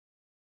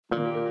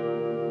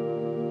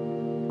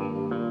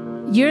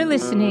You're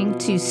listening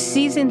to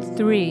Season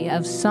 3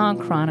 of Song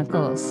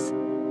Chronicles.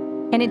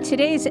 And in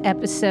today's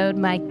episode,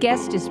 my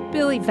guest is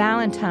Billy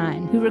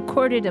Valentine, who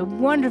recorded a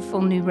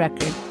wonderful new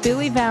record,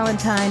 Billy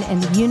Valentine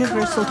and The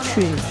Universal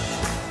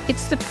Truth.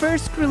 It's the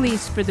first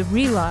release for the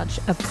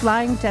relaunch of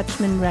Flying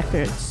Dutchman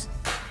Records.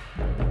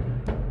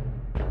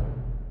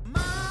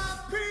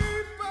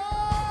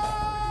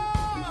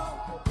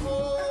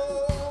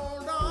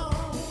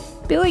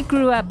 Billy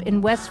grew up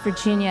in West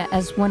Virginia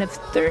as one of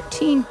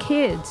 13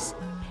 kids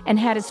and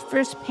had his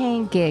first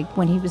paying gig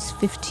when he was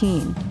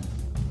 15.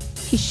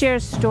 He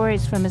shares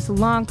stories from his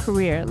long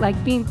career,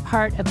 like being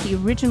part of the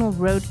original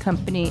road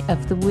company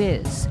of The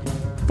Wiz,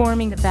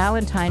 forming the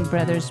Valentine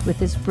Brothers with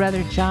his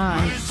brother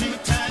John,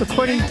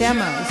 recording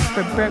demos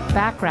for Burt,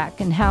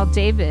 Bacharach and Hal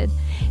David,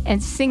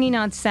 and singing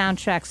on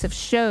soundtracks of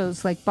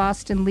shows like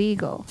Boston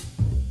Legal.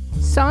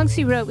 Songs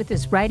he wrote with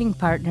his writing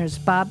partners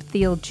Bob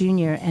Thiele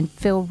Jr. and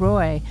Phil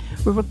Roy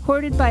were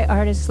recorded by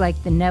artists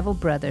like the Neville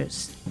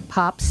Brothers,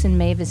 Pops and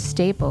Mavis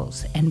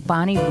Staples, and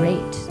Bonnie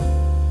Raitt.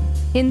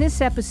 In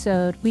this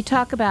episode, we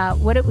talk about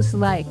what it was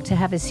like to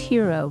have his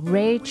hero,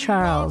 Ray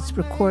Charles,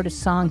 record a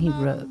song he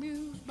wrote,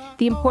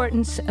 the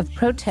importance of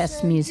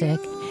protest music,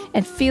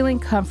 and feeling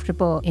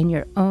comfortable in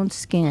your own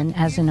skin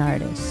as an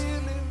artist.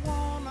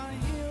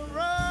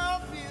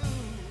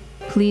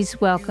 Please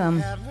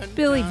welcome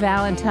Billy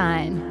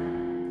Valentine.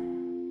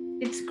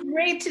 It's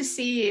great to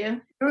see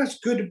you. Oh, it's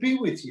good to be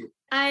with you.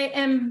 I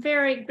am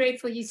very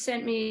grateful you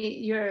sent me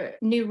your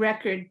new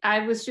record.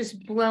 I was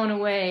just blown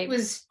away. It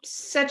was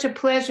such a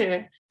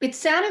pleasure. It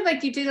sounded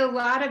like you did a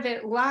lot of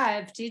it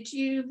live. Did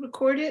you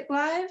record it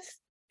live?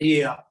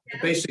 Yeah, the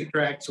basic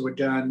tracks were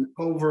done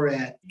over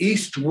at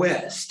East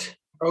West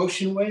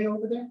Ocean Way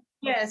over there.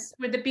 Yes,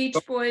 where the Beach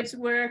Boys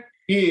were.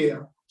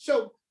 Yeah.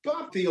 So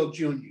Bob Thiele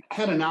Jr.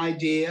 had an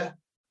idea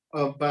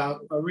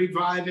about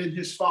reviving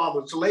his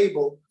father's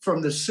label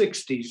from the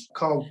 60s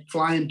called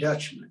Flying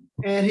Dutchman.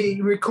 And he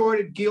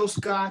recorded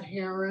Gil-Scott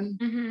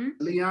Heron,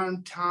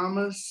 Leon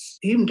Thomas.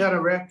 He even done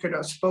a record,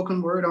 a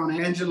spoken word on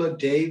Angela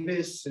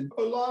Davis, and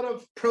a lot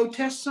of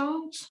protest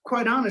songs.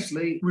 Quite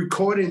honestly,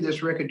 recording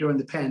this record during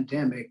the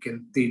pandemic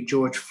and the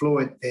George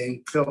Floyd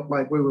thing felt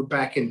like we were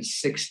back in the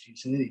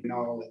 60s and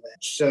all of that.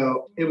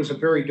 So it was a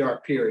very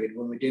dark period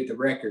when we did the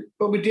record.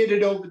 But we did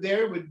it over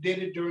there. We did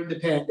it during the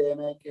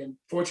pandemic. And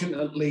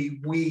fortunately,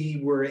 we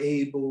were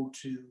able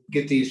to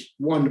get these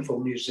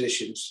wonderful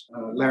musicians,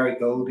 Larry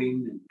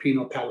Golding and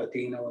Pino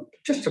Palladino, and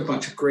just a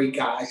bunch of great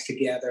guys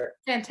together.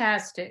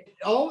 Fantastic.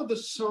 All of the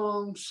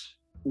songs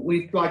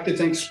we like to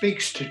think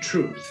speaks to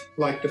truth.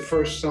 Like the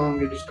first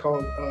song, it is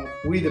called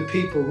We the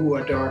People Who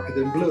Are Darker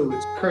Than Blue.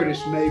 It's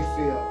Curtis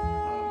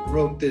Mayfield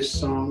wrote this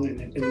song,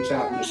 and it was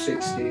out in the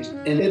 60s.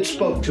 And it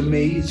spoke to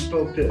me, it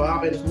spoke to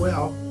Bob as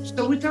well.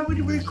 So we thought we'd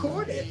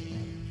record it.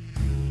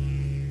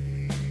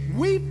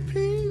 We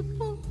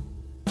people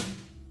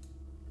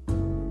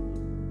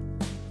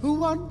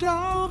who are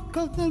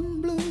darker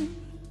than blue,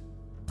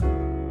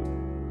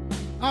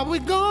 are we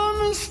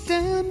gonna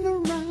stand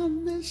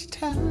around this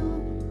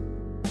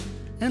town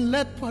and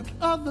let what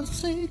others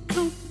say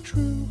come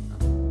true?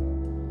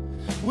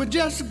 We're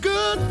just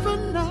good for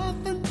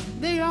nothing,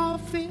 they all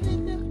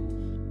figure.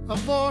 A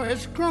boy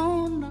has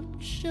grown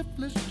up,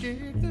 shiftless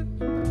jigger.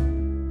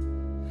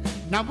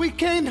 Now we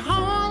can't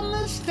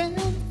hardly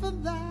stand for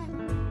that.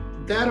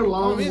 That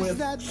along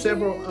with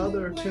several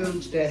other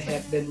tunes that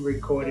have been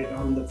recorded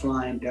on the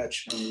Flying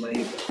Dutchman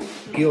label.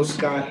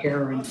 Gil-Scott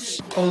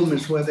Heron's Home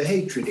Is Where the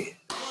Hatred Is,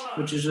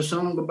 which is a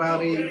song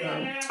about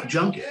a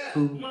junkie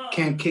who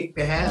can't kick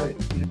the habit.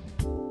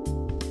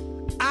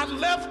 I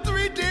left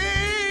 3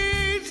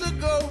 days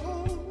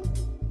ago,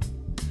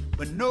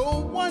 but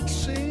no one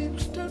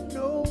seems to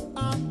know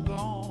I'm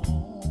gone.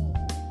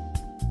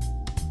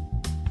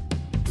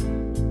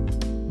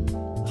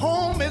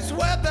 Home is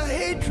where the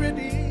hatred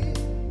is.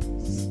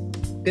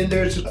 Then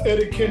there's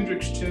Eddie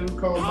Kendrick's tune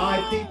called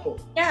My People.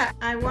 Yeah,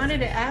 I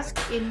wanted to ask,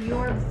 in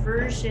your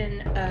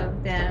version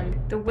of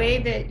them, the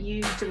way that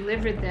you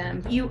delivered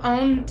them, you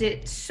owned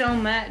it so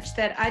much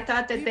that I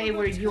thought that they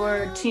were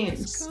your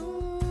tunes.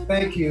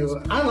 Thank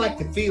you. I like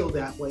to feel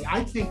that way.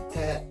 I think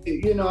that,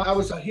 I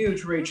was a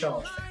huge Ray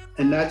Charles fan,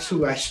 and that's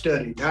who I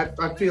studied.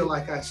 I feel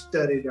like I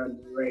studied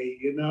under Ray,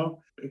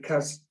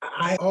 because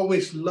I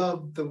always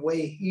loved the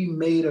way he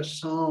made a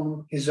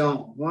song his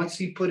own. Once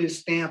he put his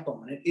stamp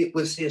on it, it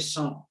was his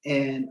song.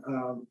 And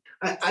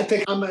I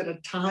think I'm at a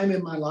time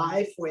in my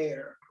life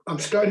where I'm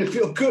starting to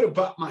feel good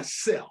about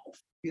myself.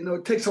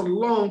 It takes a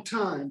long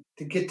time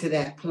to get to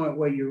that point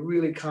where you're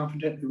really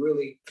confident and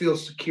really feel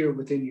secure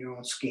within your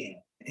own skin.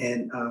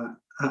 And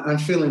I'm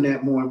feeling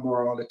that more and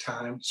more all the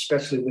time,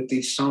 especially with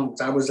these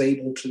songs. I was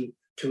able to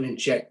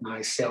inject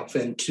myself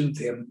into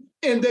them.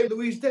 And they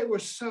were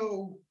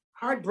so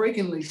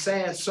heartbreakingly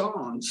sad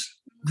songs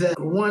that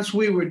once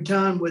we were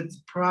done with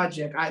the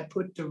project, I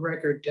put the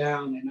record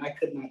down and I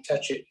could not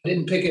touch it. I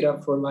didn't pick it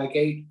up for like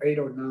eight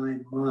or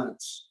 9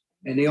 months.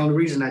 And the only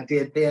reason I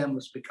did them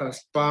was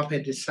because Bob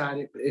had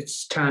decided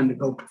it's time to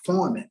go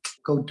perform it,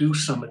 go do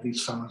some of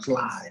these songs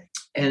live.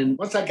 And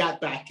once I got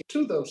back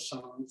to those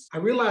songs, I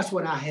realized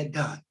what I had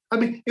done. I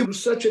mean, it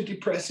was such a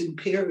depressing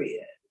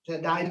period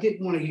that I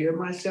didn't want to hear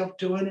myself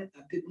doing it.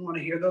 I didn't want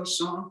to hear those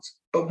songs.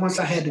 But once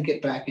I had to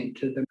get back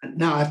into them,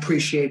 now I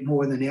appreciate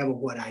more than ever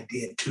what I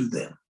did to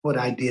them, what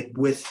I did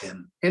with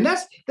them. And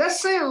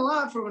that's saying a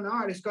lot from an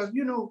artist because,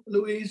 you know,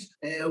 Louise,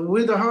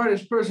 we're the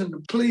hardest person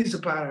to please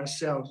about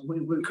ourselves.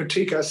 We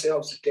critique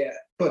ourselves to death.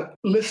 But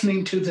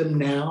listening to them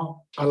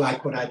now, I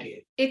like what I did.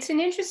 It's an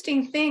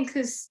interesting thing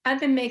because I've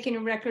been making a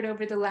record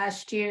over the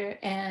last year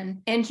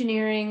and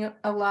engineering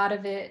a lot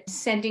of it,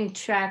 sending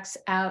tracks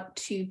out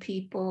to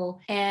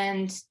people.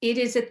 And it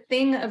is a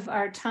thing of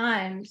our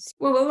times.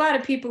 Well, a lot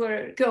of people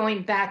are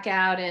going back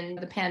out and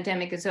the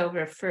pandemic is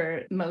over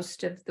for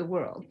most of the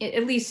world.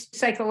 At least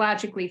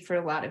psychologically for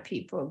a lot of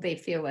people, they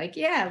feel like,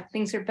 yeah,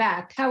 things are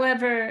back.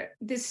 However,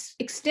 this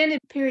extended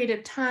period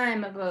of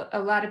time of a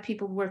lot of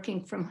people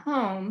working from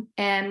home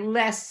and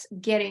less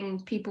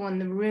getting people in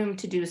the room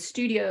to do a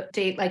studio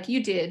date like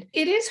you did,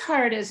 it is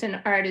hard as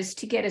an artist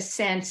to get a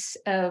sense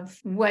of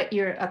what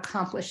you're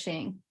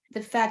accomplishing.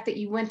 The fact that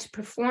you went to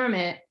perform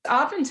it,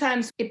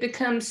 oftentimes it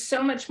becomes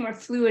so much more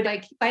fluid.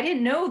 Like, I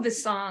didn't know the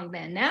song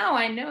then. Now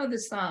I know the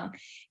song.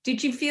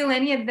 Did you feel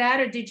any of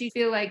that? Or did you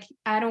feel like,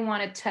 I don't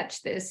want to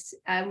touch this?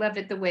 I love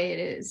it the way it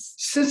is.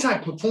 Since I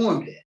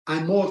performed it,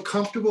 I'm more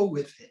comfortable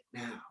with it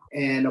now.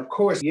 And of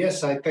course,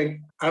 yes, I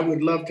think I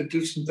would love to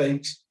do some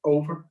things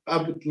over. I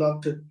would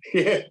love to,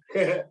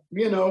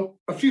 you know,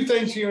 a few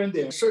things here and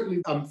there.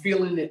 Certainly, I'm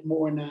feeling it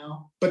more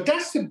now. But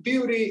that's the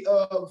beauty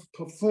of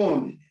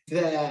performing,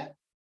 that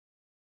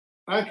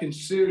I can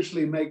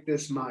seriously make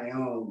this my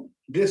own.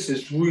 This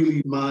is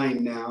really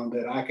mine now,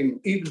 that I can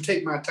even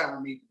take my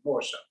time even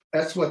more so.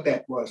 That's what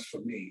that was for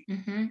me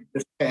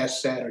this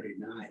past Saturday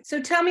night. So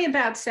tell me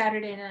about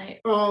Saturday night.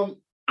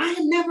 I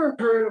had never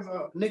heard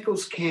of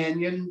Nichols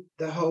Canyon,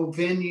 the whole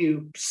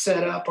venue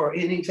set up or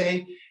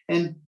anything.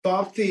 And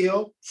Bob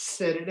Thiele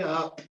set it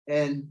up.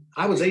 And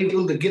I was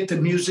able to get the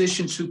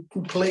musicians who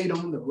played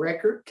on the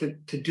record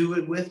to do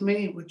it with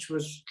me, which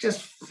was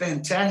just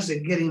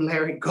fantastic, getting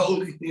Larry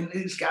Golding and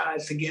these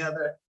guys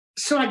together.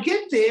 So I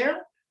get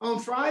there on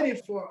Friday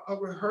for a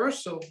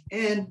rehearsal,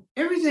 and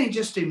everything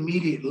just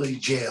immediately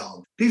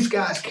gelled. These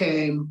guys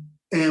came,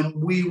 and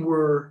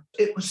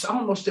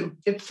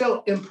it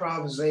felt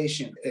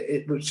improvisation.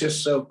 It was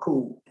just so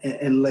cool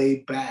and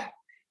laid back.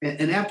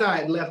 And after I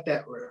had left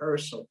that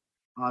rehearsal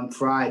on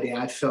Friday,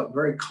 I felt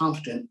very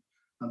confident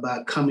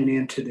about coming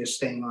into this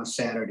thing on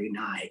Saturday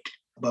night.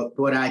 But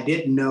what I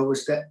didn't know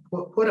was that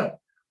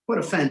what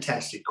a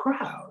fantastic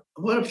crowd.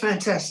 What a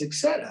fantastic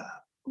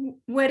setup.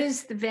 What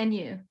is the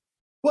venue?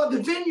 Well,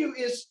 the venue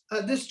is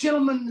this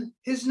gentleman,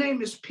 his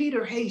name is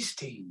Peter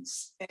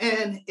Hastings,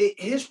 and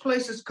his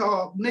place is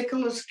called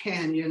Nichols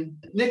Canyon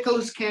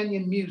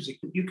Music.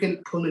 You can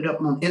pull it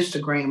up on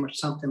Instagram or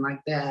something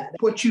like that.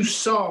 What you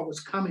saw was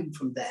coming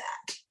from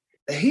that.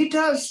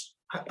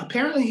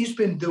 Apparently he's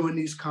been doing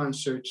these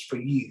concerts for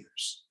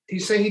years. He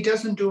said he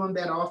doesn't do them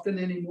that often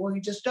anymore. He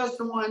just does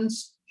the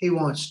ones he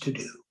wants to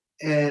do.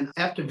 And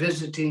after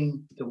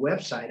visiting the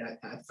website,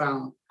 I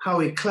found how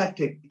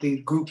eclectic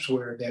the groups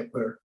were that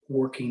were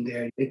working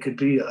there. It could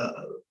be a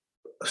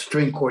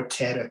string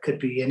quartet, it could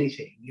be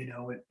anything, you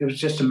know. It was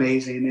just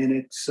amazing, and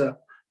it's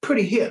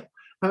pretty hip.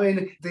 I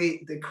mean,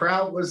 the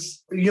crowd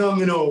was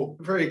young and old,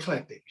 very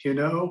eclectic, you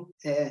know.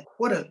 And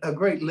what a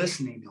great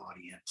listening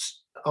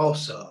audience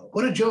also.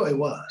 What a joy it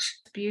was.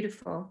 It's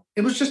beautiful.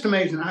 It was just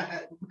amazing.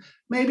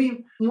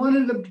 Maybe one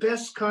of the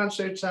best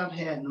concerts I've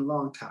had in a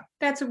long time.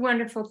 That's a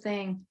wonderful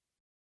thing.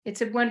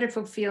 It's a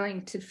wonderful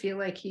feeling to feel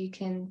like you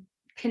can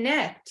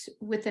connect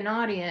with an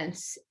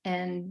audience,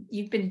 and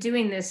you've been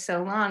doing this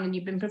so long and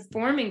you've been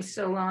performing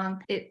so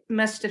long. It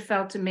must have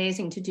felt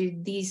amazing to do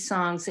these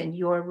songs and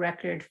your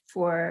record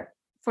for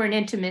an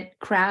intimate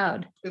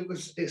crowd. It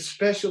was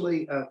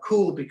especially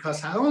cool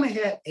because I only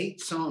had 8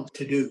 songs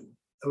to do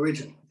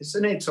originally. It's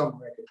an 8-song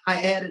record.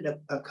 I added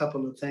a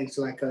couple of things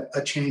like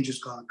a Change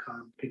Is Gonna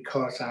Come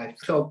because I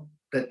felt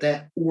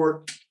that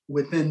worked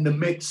within the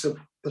mix of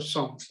the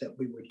songs that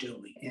we were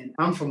doing. And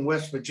I'm from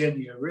West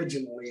Virginia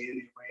originally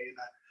anyway,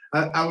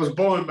 and I was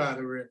born by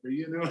the river,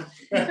 you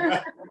know.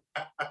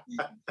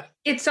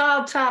 It's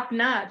all top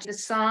notch. The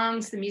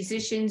songs, the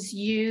musicians,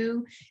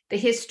 the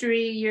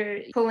history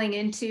you're pulling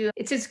into,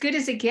 it's as good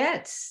as it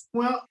gets.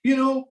 Well, you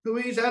know,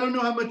 Louise, I don't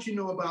know how much you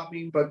know about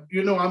me, but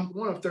you know, I'm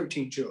one of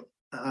 13 children.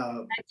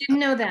 I didn't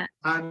know that.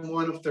 I'm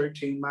one of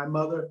 13. My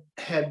mother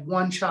had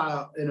one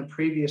child in a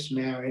previous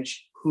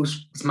marriage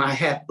who's my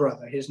half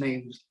brother. His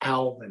name was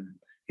Alvin.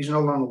 He's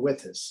no longer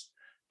with us,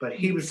 but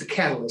he was the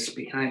catalyst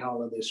behind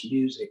all of this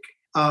music.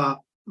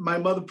 My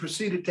mother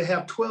proceeded to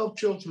have 12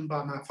 children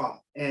by my father,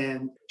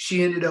 and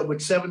she ended up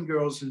with 7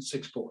 girls and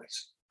 6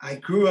 boys. I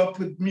grew up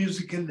with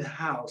music in the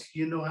house.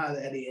 You know how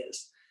that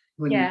is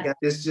when you got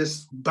this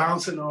just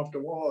bouncing off the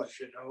walls,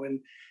 you know. And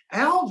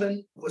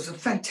Alvin was a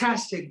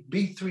fantastic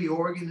B3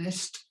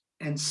 organist,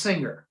 and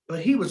singer,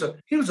 but he was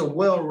a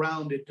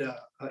well-rounded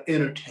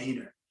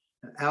entertainer.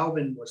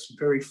 Alvin was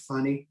very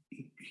funny.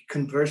 He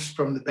conversed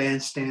from the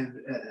bandstand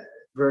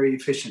very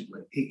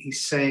efficiently. He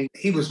sang.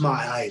 He was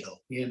my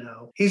idol, you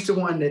know. He's the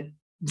one that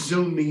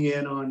zoomed me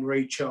in on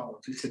Ray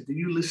Charles. He said, "Do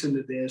you listen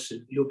to this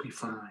and you'll be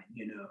fine,"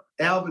 you know.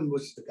 Alvin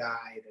was the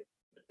guy that.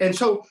 And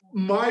so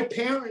my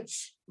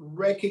parents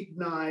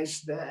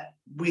recognized that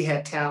we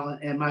had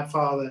talent, and my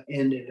father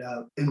ended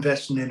up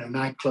investing in a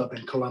nightclub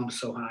in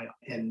Columbus, Ohio.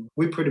 And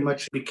we pretty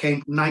much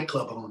became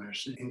nightclub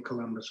owners in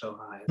Columbus,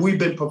 Ohio. We've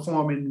been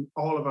performing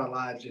all of our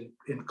lives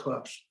in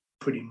clubs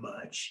pretty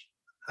much.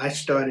 I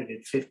started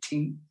at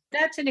 15.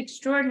 That's an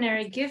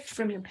extraordinary gift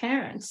from your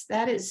parents.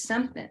 That is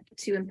something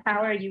to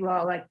empower you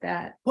all like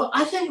that. Well,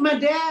 I think my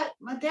dad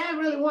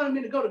really wanted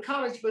me to go to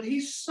college, but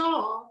he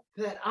saw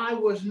that I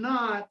was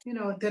not, you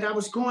know, that I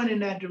was going in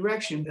that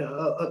direction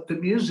of the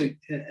music,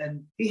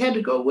 and he had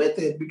to go with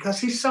it because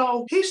he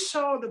saw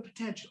the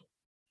potential.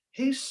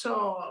 He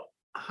saw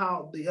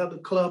how the other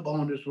club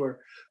owners were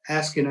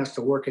asking us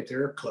to work at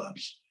their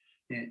clubs,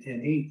 and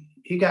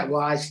he got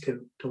wise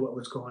to what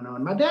was going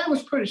on. My dad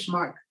was pretty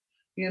smart.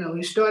 You know,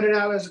 he started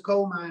out as a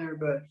coal miner,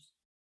 but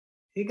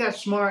he got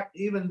smart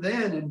even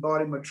then and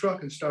bought him a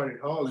truck and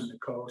started hauling the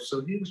coal.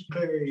 So he was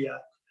very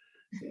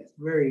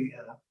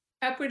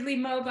upwardly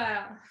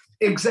mobile.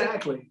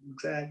 Exactly.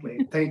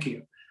 Thank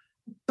you.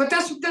 But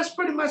that's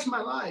pretty much my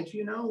life,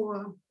 you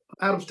know.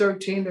 Out of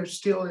 13, there's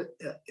still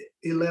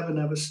 11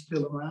 of us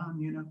still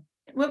around, you know.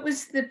 What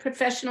was the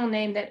professional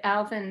name that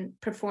Alvin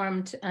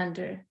performed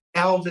under?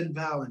 Alvin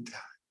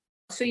Valentine.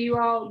 So you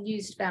all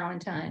used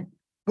Valentine.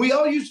 We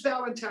all use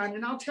Valentine,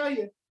 and I'll tell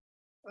you,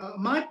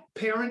 my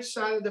parents'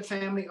 side of the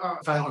family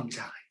are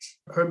Valentines.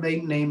 Her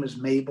maiden name is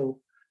Mavis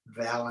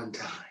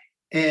Valentine.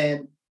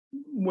 And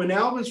when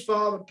Alvin's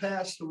father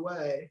passed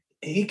away,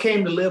 he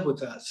came to live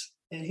with us,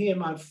 and he and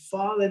my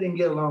father didn't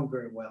get along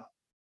very well,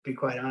 to be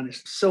quite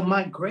honest. So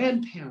my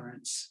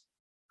grandparents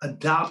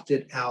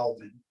adopted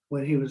Alvin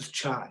when he was a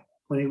child,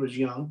 when he was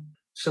young.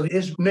 So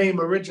his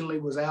name originally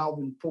was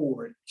Alvin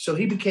Ford. So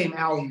he became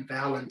Alvin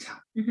Valentine.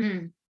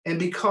 Mm-hmm. And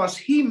because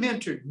he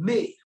mentored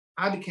me,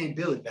 I became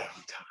Billy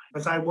Valentine.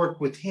 As I worked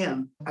with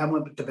him, I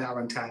went with the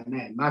Valentine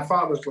name. My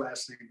father's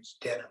last name is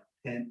Denham,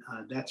 and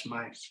that's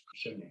my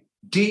surname.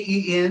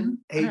 Denham.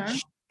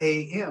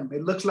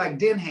 It looks like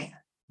Denham,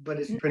 but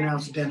it's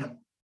pronounced Denham.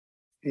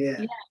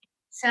 Yeah.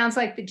 Sounds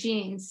like the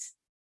jeans.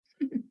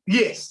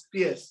 Yes.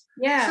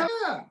 Yeah.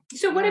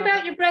 So what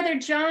about your brother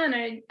John?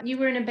 You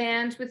were in a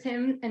band with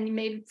him and you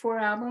made 4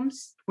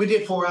 albums? We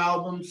did 4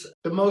 albums,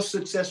 the most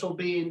successful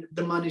being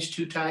the Money's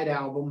Too Tight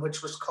album,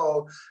 which was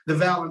called the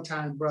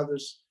Valentine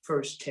Brothers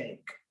First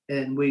Take.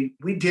 And we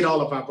did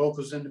all of our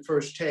vocals in the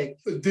first take,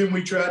 but then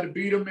we tried to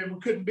beat them and we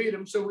couldn't beat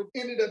them. So we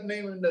ended up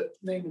naming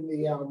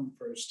the album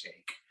First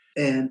Take.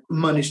 And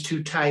Money's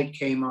Too Tight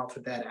came off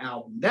of that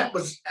album. That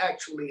was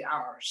actually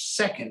our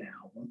second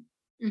album.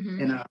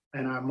 Mm-hmm.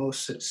 and our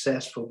most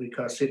successful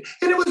because it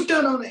was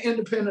done on an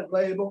independent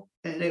label,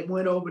 and it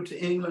went over to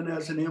England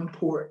as an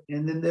import.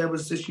 And then there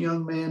was this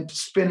young man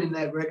spinning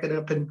that record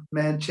up in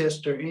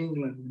Manchester,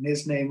 England, and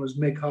his name was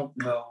Mick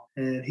Hucknall,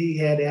 and he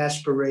had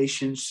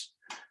aspirations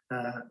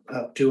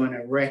of doing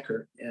a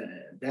record.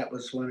 That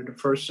was one of the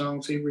first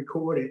songs he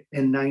recorded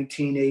in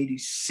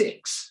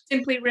 1986.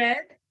 Simply Red.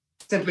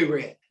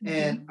 Mm-hmm.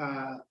 And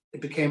it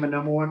became a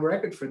 #1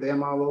 record for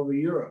them all over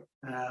Europe.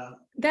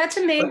 That's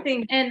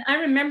amazing. And I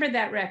remember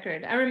that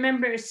record. I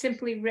remember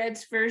Simply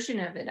Red's version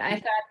of it. I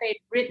thought they'd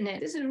written it.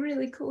 This is a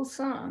really cool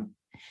song.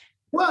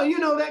 Well, you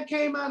know, that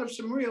came out of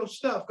some real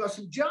stuff because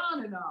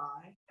John and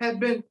I had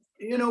been,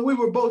 you know, we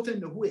were both in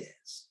the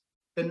Whiz,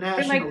 the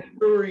national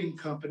touring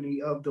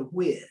company of the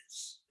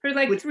Whiz. For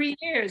 3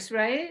 years,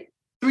 right?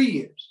 3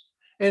 years.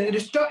 And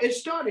it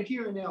started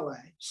here in LA.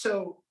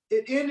 So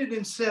it ended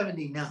in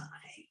 79.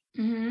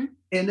 Mm-hmm.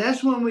 And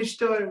that's when we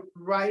started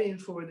writing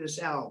for this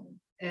album.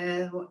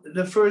 And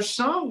the first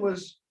song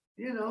was,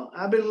 you know,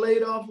 I've been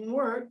laid off from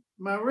work.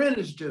 My rent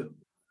is due.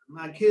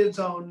 My kids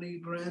all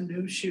need brand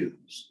new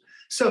shoes.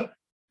 So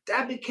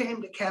that became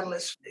the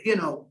catalyst. You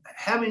know,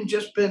 having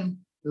just been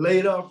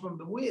laid off from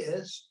the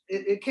Whiz,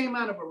 it came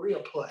out of a real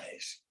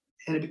place.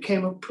 And it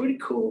became a pretty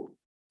cool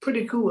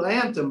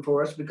anthem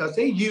for us because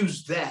they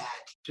used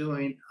that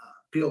during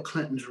Bill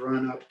Clinton's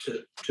run up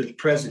to the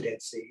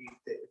presidency.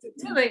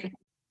 Really?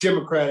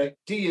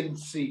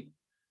 DNC,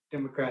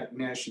 Democratic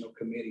National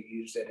Committee,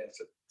 used that as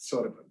a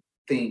sort of a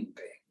theme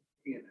thing,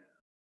 you know.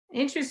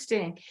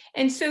 Interesting.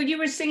 And so you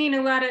were singing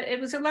a lot of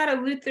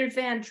Luther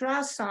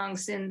Vandross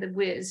songs in the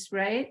Whiz,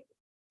 right?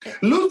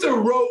 Luther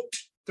wrote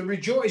the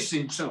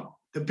Rejoicing song,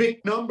 the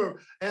big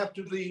number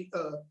after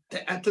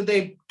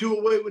they do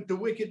away with the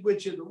Wicked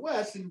Witch of the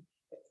West, and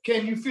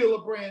Can You Feel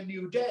a Brand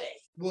New Day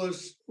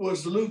was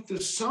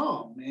Luther's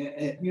song.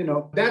 And, you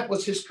know, that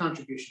was his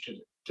contribution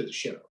to the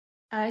show.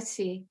 I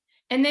see.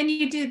 And then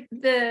you did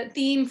the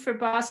theme for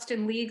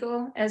Boston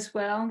Legal as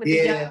well with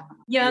the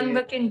young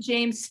looking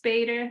James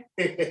Spader.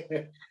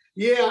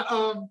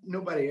 Yeah,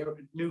 nobody ever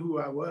knew who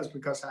I was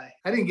because I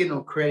didn't get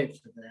no credit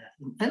for that.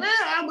 And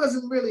I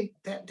wasn't really,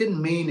 that didn't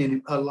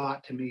mean a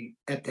lot to me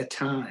at that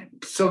time.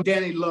 So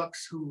Danny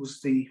Lux, who was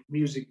the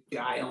music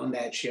guy on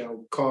that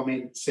show, called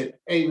me and said,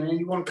 hey man,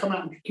 you want to come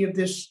out and give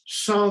this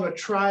song a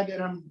try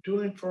that I'm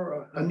doing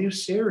for a new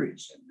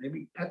series? And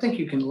maybe, I think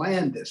you can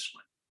land this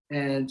one.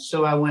 And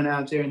so I went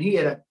out there and he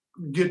had a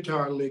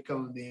guitar lick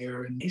on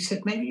there. And he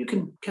said, maybe you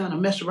can kind of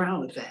mess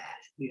around with that.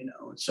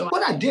 And so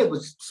what I did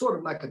was sort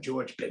of like a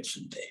George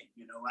Benson thing.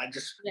 I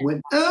just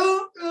went,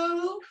 oh,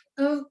 oh,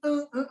 oh,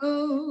 oh, oh,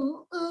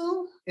 oh,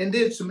 oh, and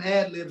did some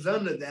ad libs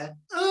under that.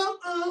 Oh,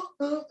 oh,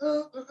 oh,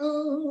 oh,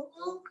 oh,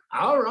 oh.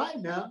 All right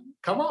now,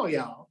 come on,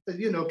 y'all.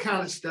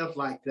 Kind of stuff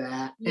like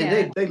that. Yeah.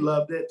 And they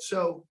loved it.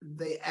 So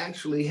they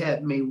actually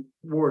had me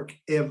work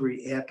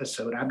every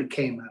episode. I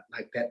became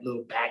like that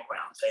little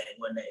background thing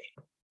when they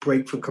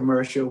break for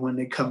commercial, when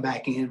they come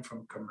back in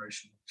from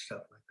commercial and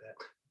stuff like that.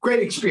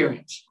 Great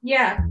experience.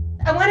 Yeah.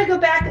 I want to go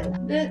back.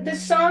 The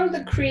song,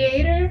 The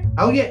Creator.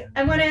 Oh, yeah.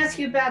 I want to ask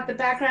you about the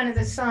background of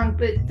the song,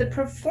 but the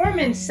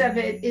performance of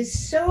it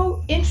is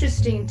so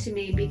interesting to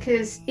me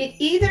because it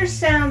either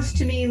sounds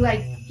to me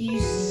like you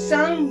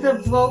sung the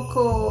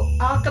vocal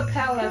a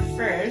cappella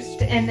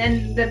first and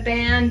then the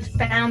band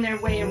found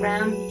their way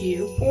around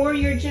you, or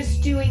you're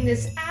just doing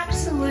this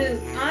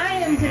absolute, I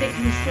am going to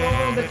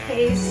control the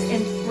pace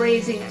and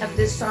phrasing of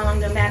this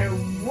song no matter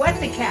what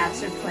the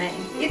cats are playing.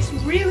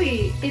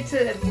 It's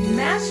a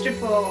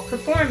masterful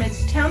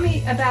performance. Tell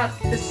me about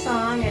the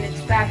song and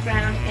its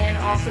background and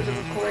also the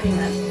recording of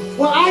it.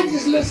 Well, I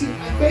just listened,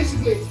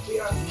 basically the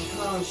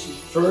Arkansas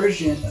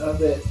version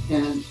of it,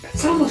 and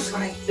it's almost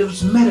like it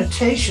was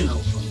meditational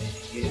for me.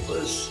 It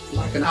was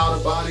like an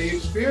out-of-body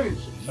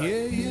experience.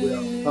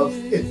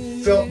 It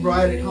felt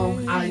right at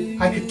home.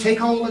 I could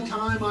take all the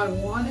time I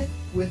wanted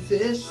with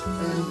this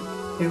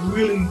and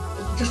really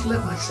just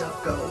let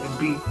myself go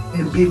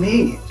and be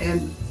me.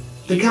 And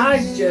the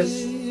guys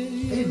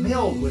they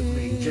meld with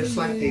me just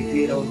like they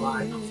did on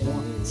live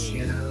performance,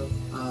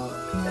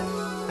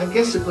 I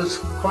guess it was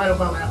quite a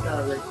while after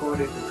I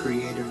recorded The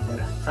Creator that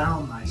I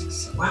found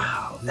myself,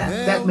 wow,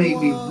 that made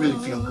me really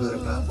feel good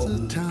about what we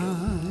were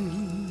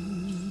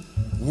doing.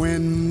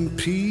 When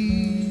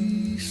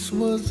peace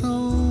was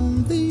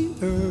on the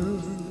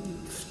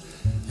earth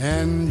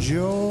and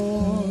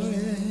joy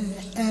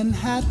and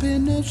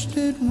happiness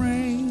did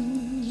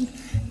reign,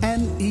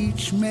 and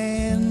each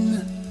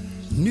man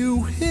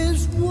knew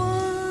his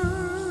worth.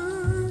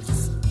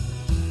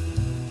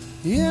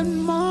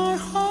 In my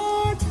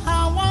heart,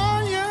 how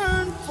I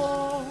yearn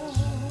for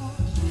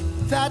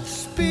that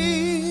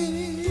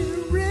spirit's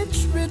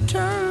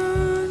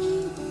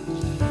return,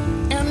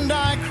 and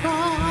I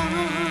cry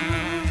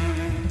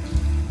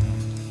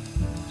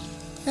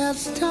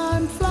as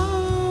time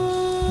flies.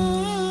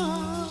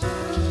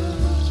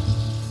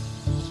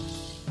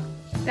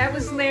 That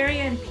was Larry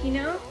and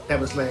Pino? That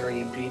was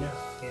Larry and Pino,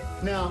 yeah.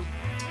 Now,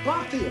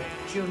 Bob Thiele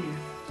Jr.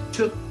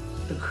 took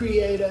The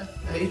Creator.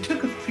 He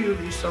took a few of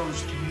these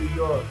songs to New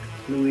York,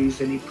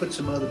 Louise, and he put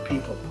some other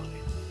people on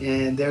it.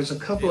 And there's a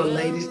couple of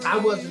ladies. I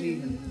wasn't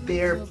even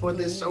there for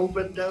this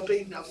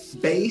overdubbing of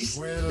bass.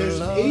 There's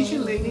an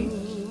Asian lady.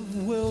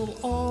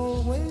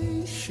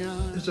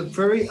 There's a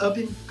very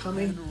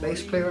up-and-coming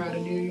bass player out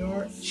of New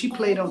York. She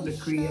played on The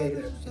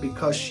Creator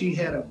because she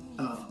had a...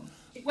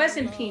 It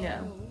wasn't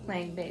Pino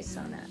playing bass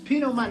on that.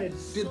 Pino might have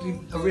did the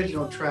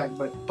original track,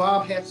 but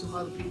Bob had some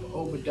other people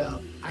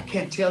overdub. I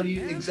can't tell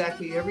you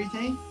exactly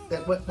everything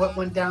that what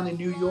went down in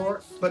New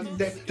York, but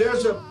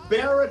there's a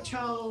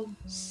baritone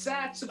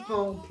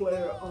saxophone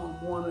player on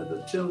one of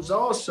the tunes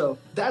also.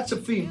 That's a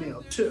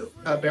female too,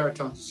 a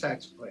baritone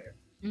sax player.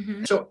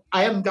 Mm-hmm. So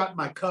I haven't got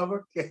my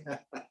cover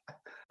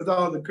with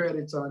all the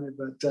credits on it,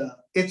 but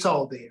it's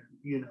all there,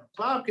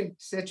 Bob can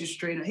set you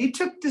straight. He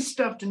took this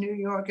stuff to New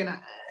York, and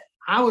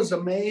I was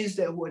amazed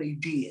at what he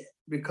did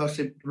because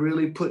it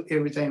really put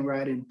everything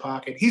right in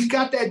pocket. He's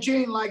got that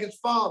gene like his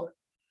father,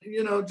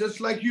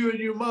 just like you and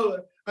your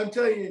mother. I'm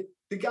telling you,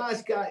 the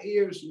guy's got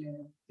ears,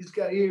 man. He's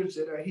got ears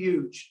that are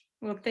huge.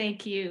 Well,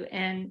 thank you.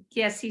 And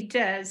yes, he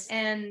does.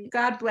 And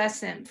God bless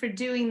him for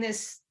doing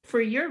this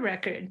for your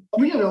record.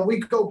 We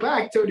go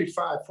back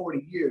 35,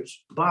 40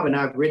 years. Bob and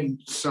I have written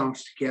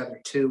songs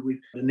together too.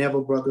 The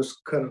Neville Brothers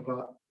cut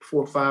about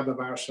 4 or 5 of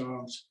our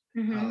songs.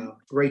 Mm-hmm.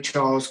 Ray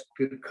Charles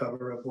did a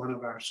cover of one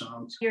of our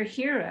songs. Your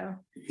hero.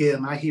 Yeah,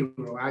 my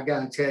hero. I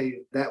gotta tell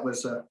you, that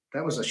was a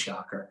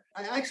shocker.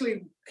 I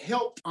actually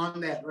helped on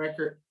that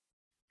record,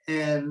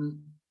 and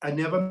I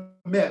never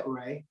met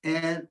Ray,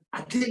 and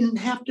I didn't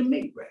have to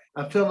meet Ray.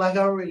 I felt like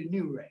I already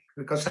knew Ray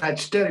because I'd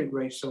studied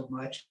Ray so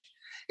much.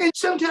 And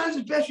sometimes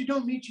it's best you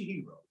don't meet your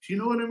heroes. You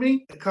know what I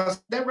mean?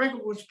 Because that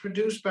record was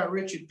produced by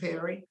Richard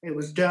Perry. It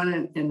was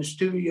done in the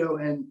studio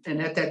and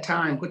at that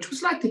time, which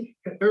was like the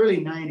early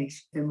 90s.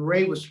 And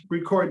Ray was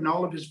recording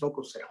all of his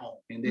vocals at home.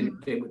 And then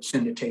they would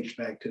send the tapes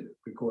back to the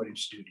recording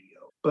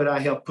studio. But I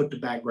helped put the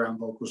background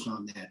vocals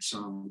on that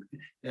song.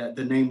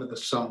 The name of the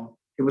song,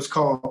 it was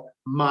called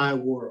My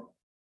World.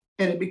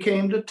 And it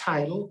became the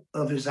title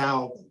of his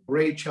album,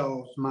 Ray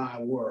Charles,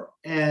 My World.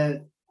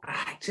 And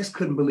I just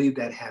couldn't believe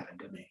that happened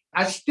to me.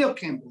 I still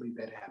can't believe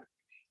that happened.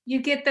 You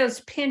get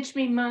those pinch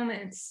me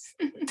moments.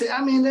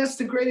 I mean, that's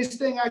the greatest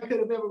thing I could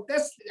have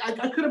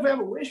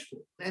ever wished for.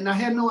 And I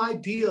had no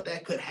idea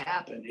that could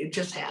happen. It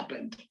just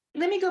happened.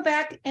 Let me go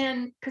back,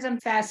 and because I'm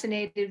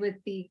fascinated with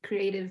the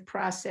creative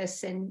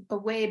process, and a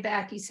way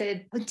back you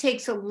said it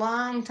takes a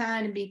long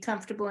time to be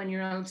comfortable in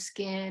your own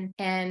skin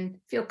and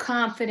feel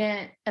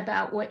confident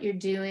about what you're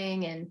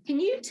doing. And can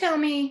you tell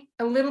me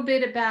a little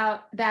bit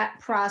about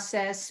that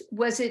process?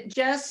 Was it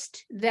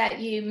just that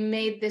you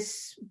made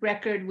this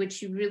record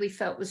which you really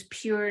felt was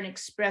pure and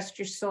expressed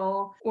your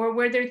soul, or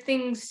were there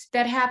things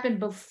that happened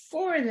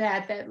before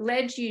that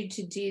led you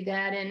to do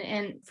that?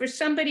 And for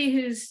somebody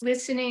who's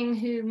listening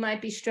who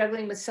might be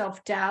struggling with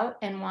self-doubt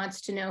and wants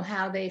to know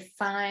how they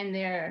find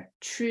their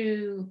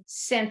true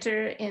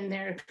center in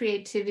their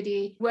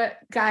creativity, what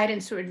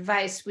guidance or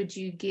advice would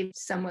you give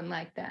someone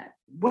like that?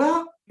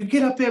 Well, you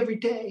get up every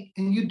day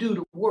and you do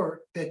the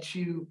work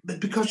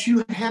because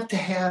you have to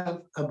have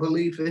a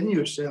belief in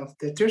yourself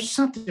that there's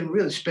something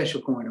really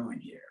special going on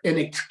here. And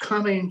it's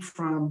coming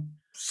from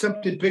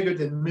something bigger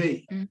than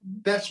me. Mm-hmm.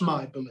 That's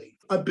my belief.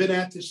 I've been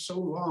at this so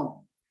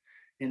long,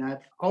 and I've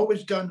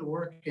always done the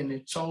work, and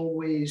it's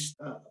always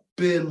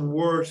been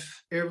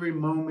worth every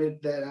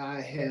moment that I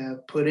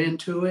have put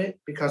into it,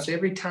 because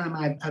every time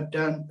I've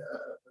done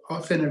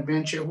off an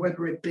adventure,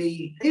 whether it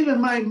be even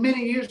my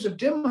many years of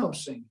demo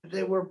singing,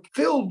 they were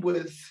filled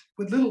with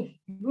little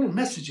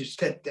messages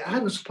that I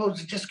was supposed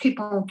to just keep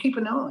on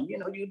keeping on.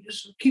 You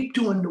just keep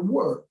doing the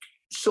work.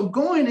 So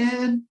going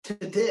into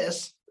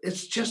this,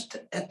 it's just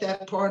at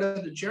that part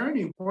of the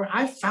journey where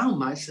I found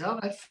myself.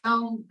 I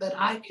found that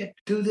I could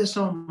do this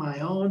on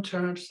my own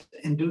terms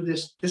and do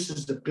this. This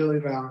is the Billy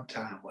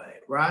Valentine way,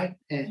 right?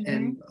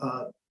 And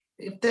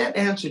if that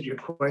answered your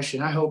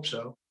question, I hope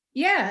so.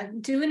 Yeah,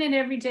 doing it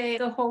every day.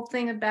 The whole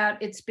thing about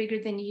it's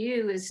bigger than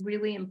you is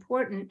really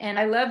important. And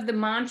I love the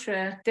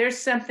mantra, there's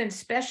something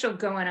special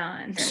going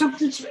on.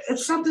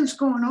 Something's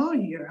going on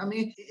here. I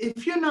mean,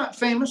 if you're not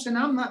famous and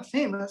I'm not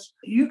famous,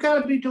 you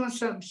got to be doing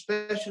something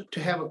special to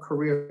have a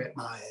career at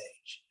my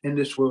age in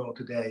this world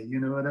today. You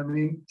know what I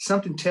mean?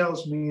 Something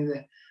tells me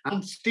that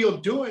I'm still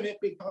doing it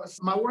because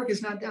my work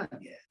is not done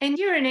yet. And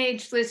you're an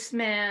ageless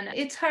man.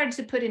 It's hard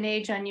to put an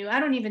age on you. I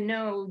don't even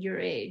know your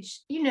age.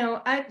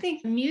 I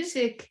think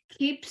music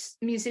keeps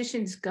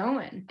musicians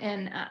going.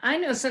 And I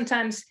know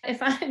sometimes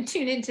if I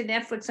tune into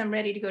Netflix, I'm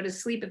ready to go to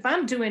sleep. If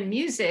I'm doing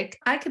music,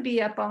 I could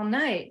be up all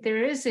night.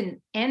 There is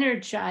an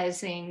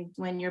energizing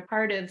when you're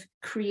part of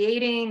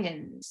creating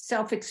and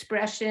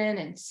self-expression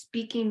and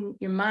speaking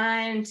your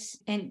mind.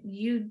 And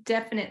you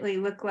definitely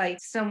look like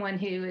someone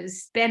who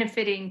is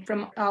benefiting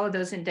from all of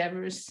those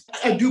endeavors.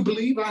 I do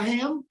believe I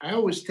am. I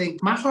always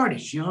think my heart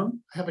is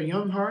young. I have a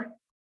young heart.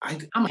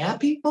 I'm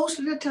happy most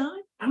of the time.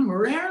 I'm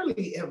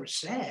rarely ever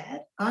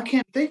sad. I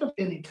can't think of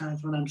any times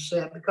when I'm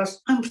sad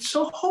because I'm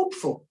so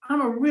hopeful. I'm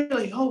a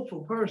really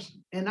hopeful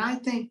person. And I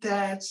think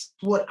that's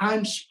what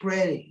I'm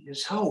spreading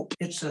is hope.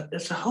 It's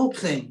a hope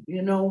thing,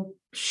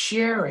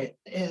 share it.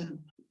 And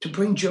to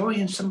bring joy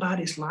in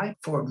somebody's life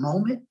for a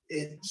moment,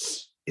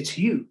 it's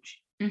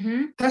huge.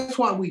 Mm-hmm. That's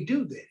why we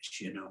do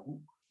this,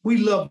 We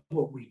love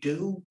what we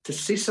do. To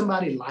see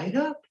somebody light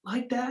up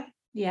like that.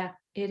 Yeah,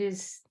 it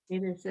is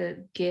a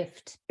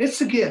gift.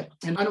 It's a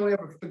gift. And I don't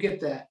ever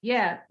forget that.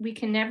 Yeah, we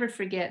can never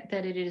forget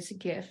that it is a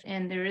gift.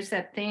 And there is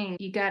that thing,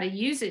 you got to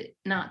use it,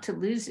 not to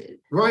lose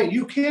it. Right.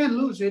 You can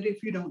lose it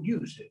if you don't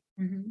use it.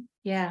 Mm-hmm.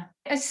 Yeah.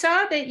 I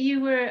saw that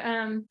you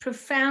were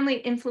profoundly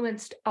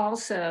influenced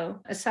also,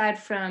 aside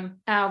from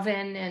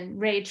Alvin and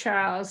Ray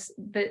Charles,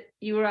 but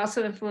you were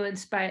also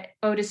influenced by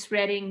Otis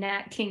Redding,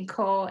 Nat King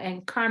Cole,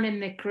 and Carmen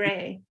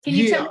McRae. Can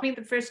you tell me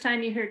the first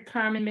time you heard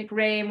Carmen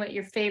McRae and what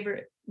your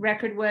favorite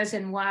record was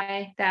and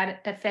why that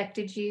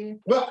affected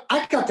you? Well,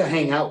 I got to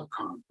hang out with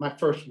Carmen. My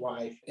first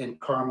wife and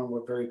Carmen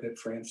were very good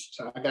friends.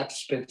 So I got to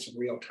spend some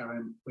real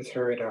time with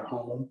her at her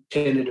home,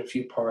 attended a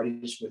few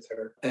parties with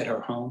her at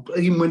her home. I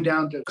even went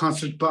down to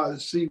concerts by the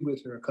sea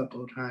with her a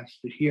couple of times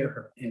to hear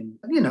her. And,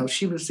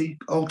 she was the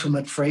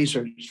ultimate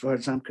phraser as far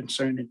as I'm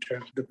concerned in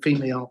terms of the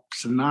female.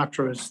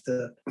 Sinatra is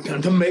the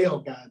male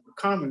guy. But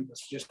Carmen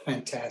was just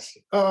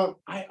fantastic.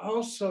 I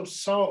also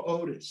saw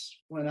Otis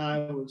when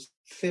I was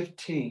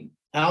 15.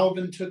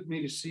 Alvin took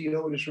me to see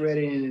Otis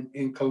Redding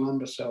in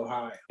Columbus,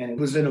 Ohio. And it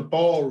was in a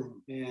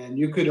ballroom. And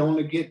you could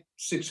only get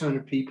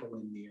 600 people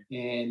in there.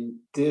 And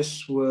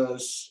this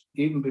was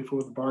even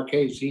before the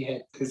Barcades. He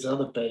had his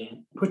other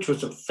band, which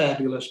was a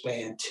fabulous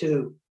band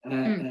too.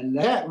 And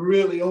that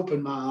really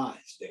opened my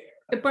eyes there.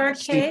 The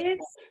Barcades?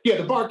 Yeah,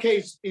 the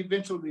Barcades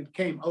eventually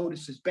became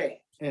Otis's band.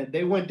 And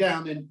they went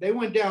down in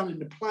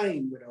the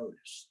plane with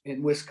Otis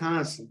in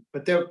Wisconsin.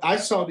 But I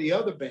saw the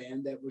other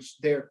band that was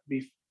there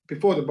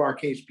before the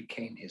Barcades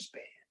became his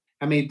band.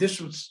 I mean,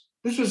 this was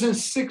in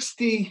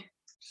 64,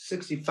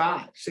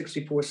 65.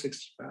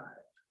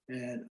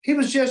 And he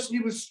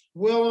was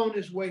well on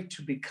his way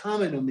to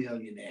becoming a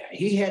millionaire.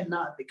 He had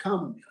not become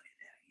a millionaire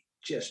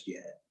just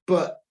yet.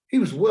 But he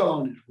was well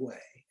on his way.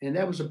 And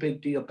that was a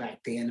big deal back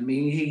then. I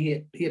mean,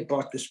 he had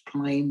bought this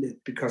plane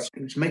because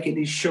he was making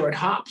these short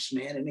hops,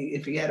 man. And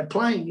if he had a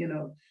plane,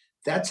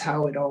 that's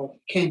how it all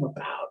came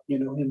about.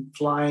 Him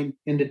flying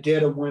in the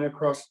dead of winter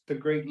across the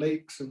Great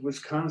Lakes of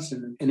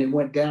Wisconsin, and it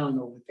went down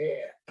over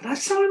there. But I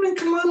saw him in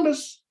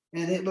Columbus,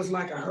 and it was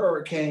like a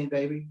hurricane,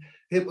 baby.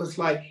 It was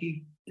like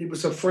it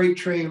was a freight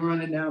train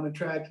running down the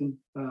track, and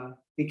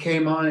he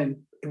came on, and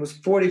it was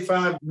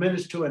 45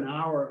 minutes to an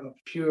hour of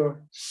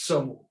pure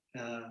soul.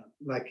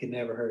 Like you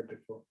never heard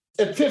before.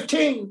 At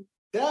 15,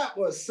 that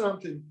was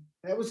something.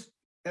 That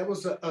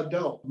was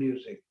adult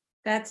music.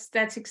 That's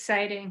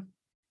exciting.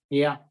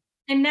 Yeah.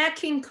 And Nat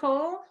King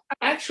Cole?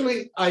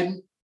 Actually, I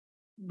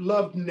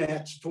loved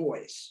Nat's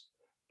voice,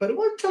 but it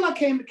wasn't until I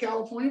came to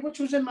California, which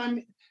was in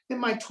my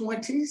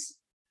 20s,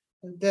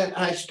 that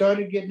I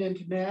started getting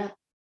into Nat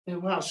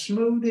and how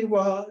smooth he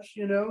was,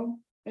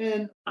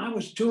 And I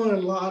was doing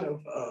a lot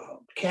of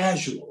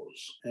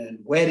casuals and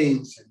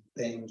weddings and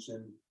things.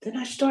 And then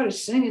I started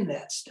singing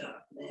that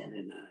stuff, man.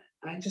 And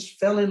I just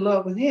fell in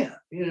love with him,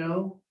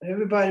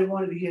 Everybody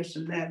wanted to hear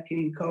some Nat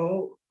King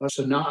Cole or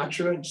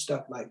Sinatra and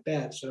stuff like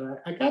that. So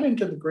I got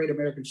into the Great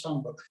American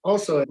Songbook.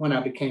 Also, when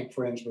I became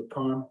friends with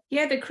Carmen.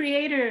 Yeah, the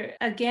creator,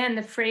 again,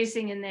 the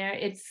phrasing in there,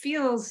 it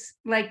feels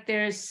like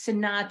there's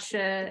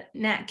Sinatra,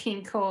 Nat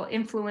King Cole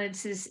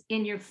influences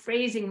in your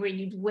phrasing where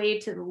you'd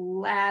wait to the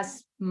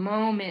last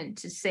moment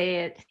to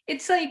say it.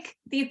 It's like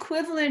the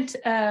equivalent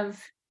of,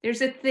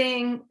 there's a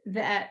thing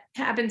that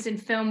happens in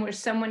film where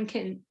someone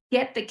can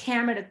get the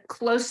camera to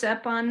close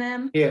up on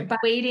them by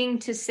waiting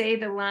to say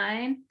the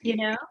line,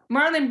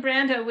 Marlon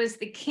Brando was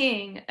the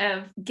king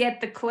of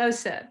get the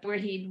close up, where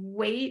he'd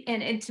wait.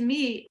 And to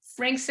me,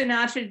 Frank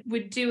Sinatra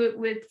would do it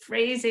with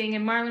phrasing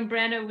and Marlon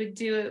Brando would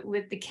do it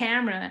with the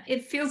camera.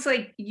 It feels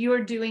like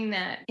you're doing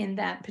that in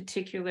that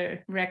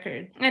particular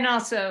record. And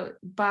also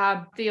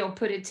Bob Thiele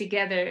put it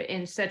together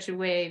in such a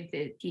way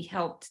that he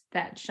helped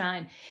that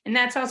shine. And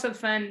that's also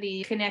fun,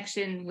 the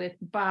connection with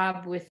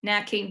Bob, with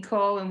Nat King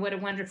Cole and What a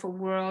Wonderful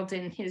World,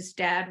 and his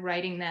dad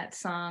writing that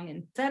song.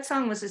 And that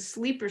song was a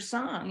sleeper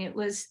song. It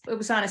was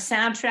on a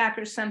soundtrack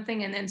or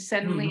something, and then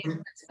suddenly it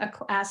was a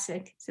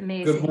classic. It's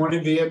amazing. Good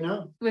Morning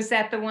Vietnam. Was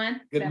that the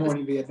one? Good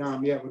Morning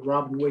Vietnam, yeah, with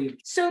Robin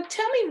Williams. So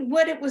tell me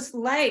what it was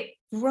like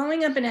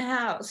growing up in a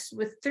house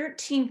with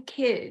 13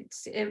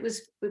 kids. It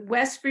was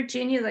West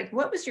Virginia. Like,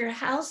 what was your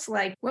house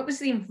like? What was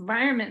the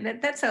environment?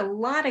 That's a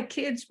lot of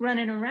kids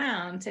running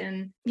around.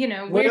 And,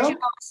 where'd you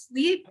all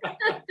sleep?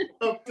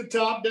 Up the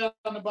top, down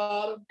the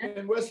bottom.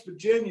 In West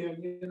Virginia,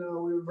 we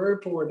were very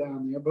poor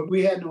down there, but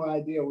we had no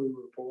idea we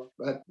were poor.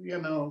 But,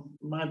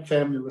 my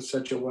family was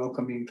such a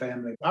welcoming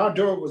family. Our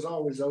door was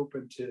always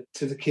open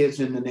to the kids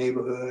in the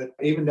neighborhood,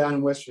 even down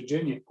in West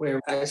Virginia, where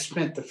I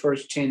spent the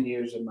first 10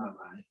 years of my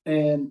life.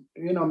 And,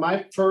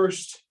 my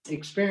first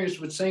experience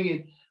with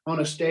singing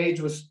on a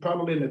stage was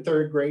probably in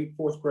the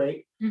fourth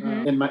grade,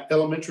 in my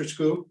elementary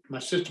school. My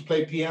sister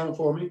played piano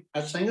for me.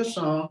 I sang a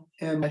song,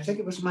 and I think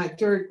it was my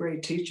third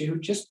grade teacher who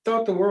just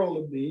thought the world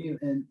of me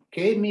and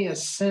gave me a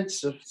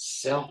sense of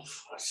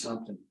self or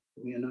something.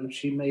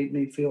 She made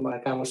me feel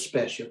like I was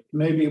special.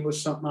 Maybe it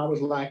was something I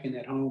was lacking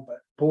at home, but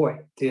boy,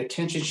 the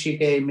attention she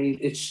gave me,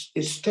 it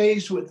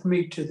stays with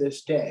me to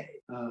this day.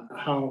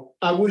 How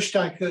I wished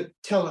I could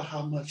tell her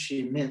how much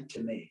she meant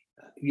to me.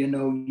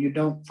 You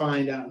don't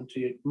find out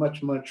until you're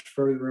much, much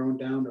further on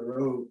down the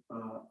road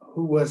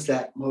who was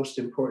that most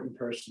important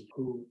person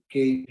who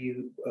gave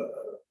you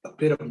a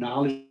bit of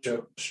knowledge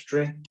or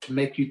strength to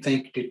make you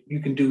think that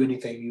you can do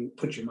anything you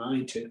put your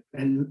mind to.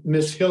 And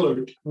Miss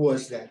Hillard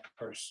was that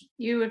person.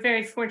 You were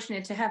very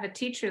fortunate to have a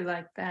teacher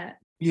like that.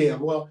 Yeah,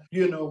 well,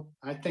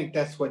 I think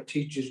that's what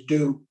teachers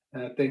do.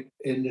 And I think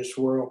in this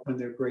world, when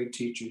they're great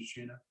teachers,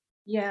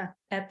 Yeah,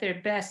 at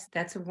their best,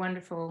 that's a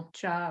wonderful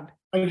job.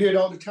 I hear it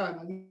all the time,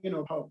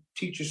 how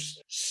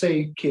teachers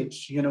save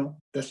kids,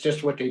 that's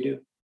just what they do.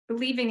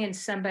 Believing in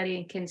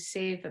somebody can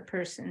save a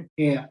person.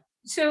 Yeah.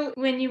 So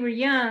when you were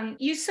young,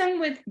 you sung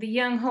with the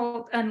Young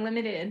Holt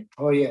Unlimited.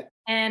 Oh, yeah.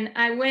 And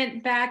I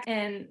went back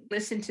and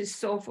listened to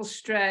Soulful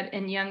Strut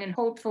and Young and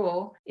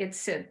Holtful.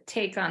 It's a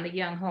take on the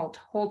Young Holt,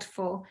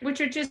 Holtful,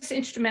 which are just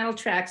instrumental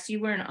tracks.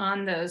 You weren't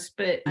on those,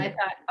 but I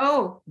thought,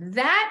 oh,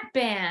 that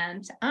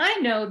band, I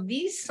know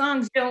these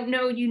songs. Don't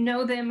know you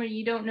know them or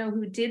you don't know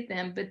who did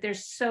them, but they're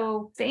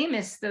so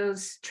famous,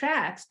 those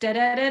tracks.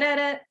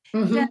 Da-da-da-da-da.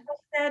 Mm-hmm.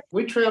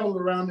 We traveled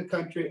around the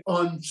country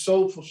on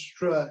Soulful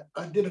Strut.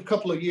 I did a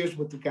couple of years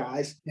with the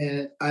guys,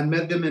 and I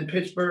met them in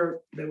Pittsburgh.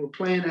 They were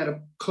playing at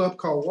a club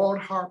called Walt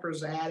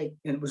Harper's Attic,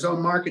 and it was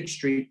on Market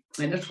Street.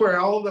 And that's where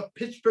all the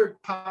Pittsburgh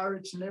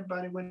Pirates and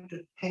everybody went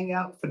to hang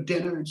out for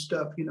dinner and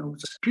stuff. It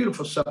was a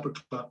beautiful supper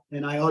club.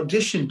 And I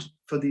auditioned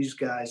for these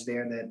guys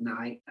there that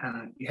night.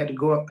 You had to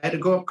go up. I had to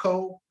go up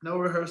cold, no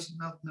rehearsal,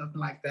 nothing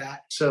like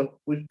that. So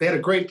they had a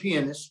great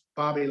pianist,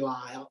 Bobby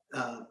Lyle.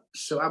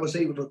 So I was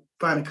able to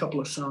find a couple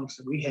of songs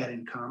that we had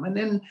in common.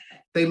 And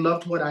they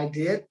loved what I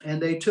did,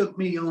 and they took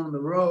me on the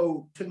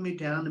road, took me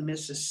down to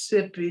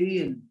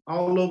Mississippi and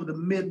all over the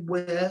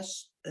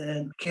Midwest.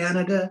 in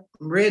Canada.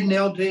 Red and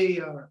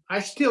LD, I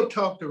still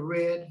talk to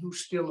Red,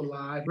 who's still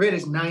alive. Red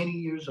is 90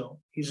 years old.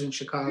 He's in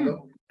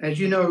Chicago. As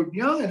you know,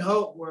 Young and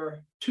Hope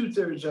were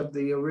 2/3 of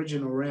the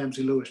original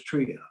Ramsey Lewis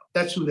trio.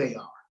 That's who they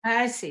are.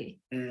 I see.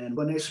 And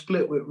when they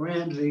split with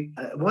Ramsey,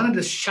 one of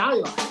the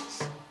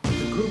Shylots,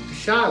 the group the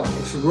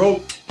Shylots,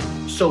 wrote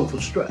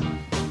Soulful Strut.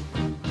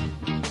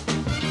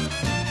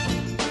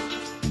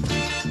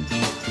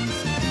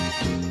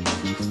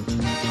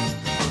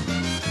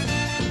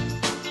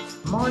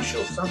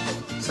 Marshall,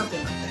 something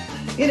like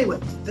that. Anyway,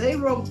 they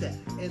wrote that,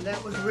 and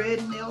that was Red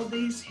and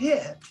LD's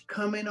hit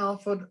coming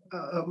off of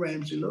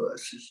Ramsey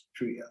Lewis's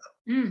trio.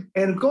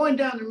 And going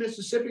down to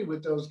Mississippi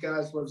with those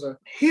guys was a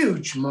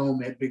huge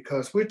moment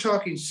because we're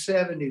talking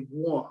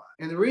 71.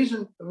 And the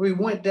reason we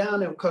went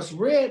down there, because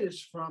Red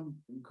is from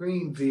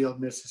Greenville,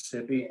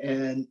 Mississippi,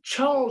 and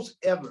Charles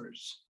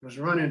Evers was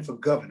running for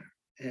governor.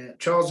 And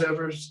Charles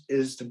Evers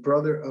is the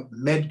brother of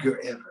Medgar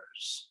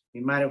Evers.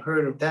 You might have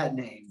heard of that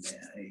name.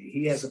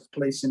 He has a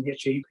place in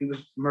history. He was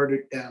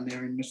murdered down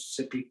there in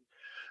Mississippi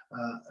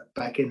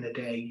back in the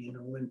day, you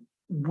know, when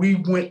we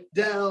went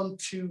down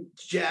to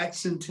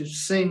Jackson to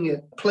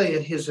play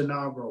at his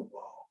inaugural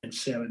ball in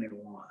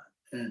 71.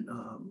 And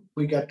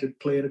we got to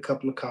play at a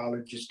couple of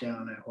colleges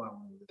down there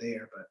while we were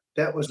there. But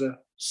that was a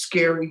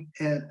scary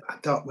and I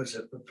thought was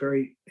a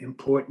very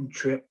important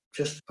trip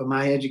just for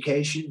my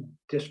education,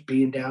 just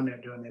being down there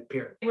during that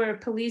period. Were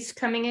police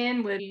coming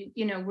in? Were you,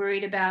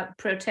 worried about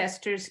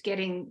protesters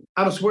getting...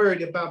 I was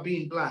worried about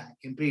being Black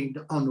and being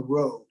on the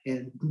road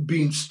and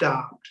being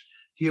stopped.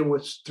 Here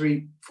was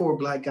 3-4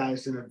 Black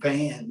guys in a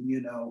van,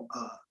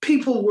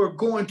 people were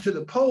going to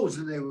the polls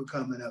and they were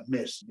coming up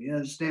missing. You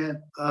understand?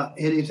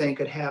 Anything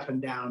could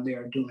happen down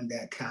there during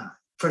that time.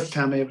 First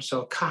time I ever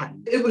saw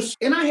cotton.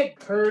 And I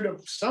had heard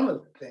of some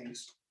of the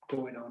things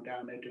going on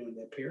down there during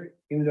that period,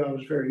 even though I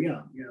was very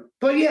young,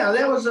 But yeah,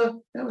 that was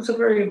a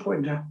very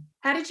important time.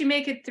 How did you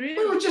make it through?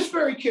 We were just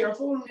very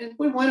careful and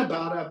we went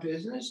about our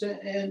business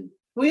and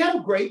we had a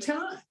great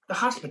time. The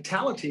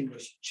hospitality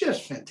was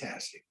just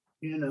fantastic.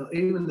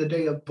 Even the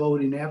day of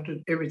voting, after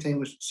everything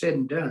was said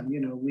and done,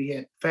 we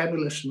had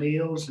fabulous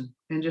meals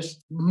and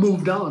just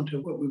moved on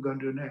to what we were going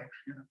to do next.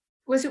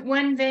 Was it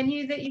one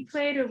venue that you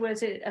played or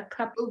was it a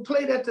couple? We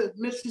played at the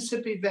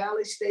Mississippi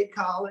Valley State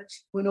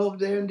College, went over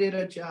there and did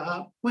a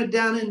job, went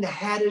down into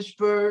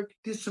Hattiesburg,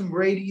 did some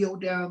radio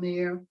down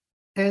there.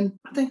 And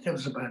I think that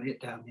was about it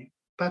down there,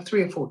 about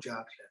 3 or 4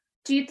 jobs there.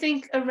 Do you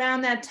think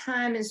around that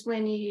time is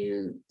when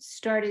you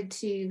started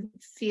to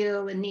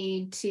feel a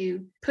need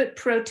to put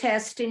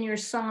protest in your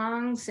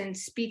songs and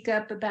speak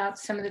up about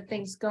some of the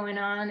things going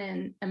on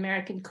in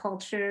American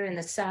culture in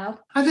the South?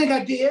 I think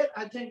I did.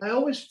 I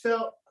always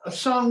felt a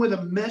song with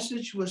a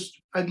message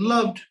I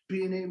loved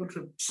being able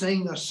to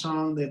sing a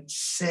song that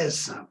says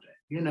something.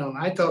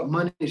 I thought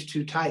Money's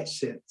Too Tight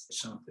said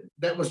something.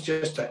 That was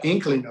just an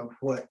inkling of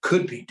what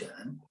could be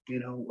done,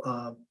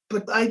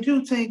 But I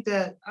do think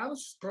that I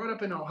was brought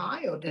up in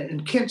Ohio,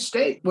 and Kent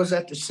State was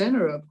at the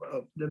center of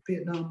the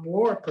Vietnam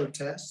War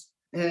protests,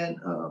 and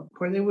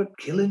where they were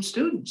killing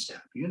students,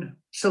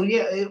 So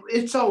yeah,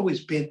 it's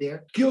always been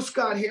there.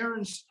 Gil-Scott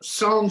Heron's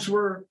songs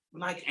were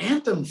like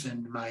anthems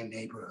in my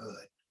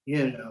neighborhood,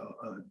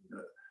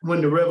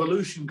 when the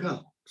revolution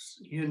comes,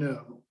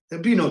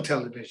 there'll be no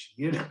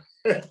television,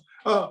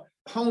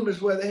 Home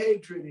is where the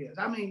hatred is.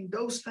 I mean,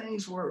 those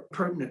things were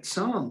pertinent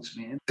songs,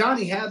 man.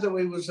 Donny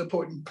Hathaway was an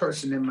important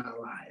person in my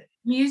life.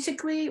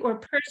 Musically or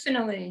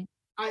personally?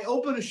 I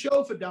opened a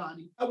show for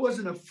Donny. I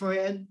wasn't a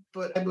friend,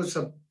 but I was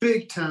a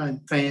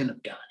big-time fan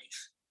of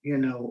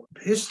Donny's.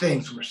 His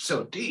things were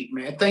so deep,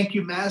 man. Thank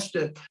you,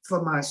 Master,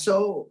 for my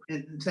soul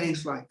and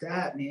things like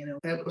that.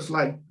 That was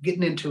like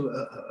getting into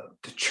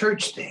the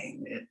church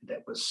thing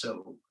that was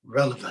so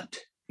relevant.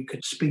 You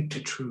could speak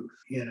to truth,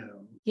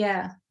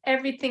 Yeah,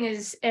 everything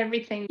is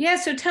everything. Yeah,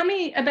 so tell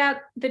me about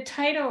the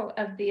title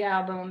of the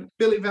album.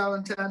 Billy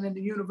Valentine and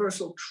The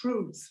Universal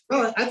Truth.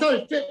 Well, I thought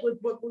it fit with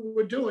what we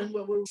were doing,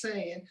 what we were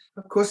saying.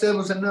 Of course, that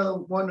was another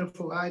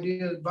wonderful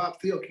idea that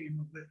Bob Thiele came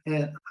up with,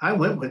 and I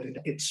went with it.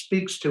 It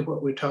speaks to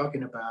what we're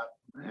talking about.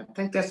 I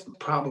think that's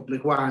probably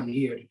why I'm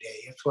here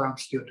today. That's why I'm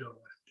still doing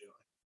what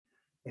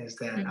I'm doing, is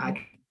that I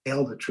can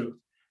tell the truth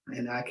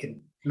and I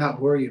can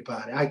not worry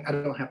about it. I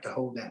don't have to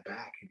hold that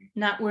back.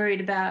 Not worried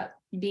about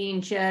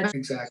being judged.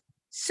 Exactly.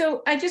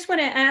 So I just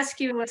want to ask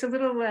you, it's a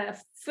little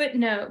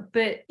footnote,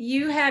 but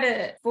you had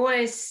a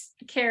voice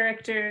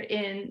character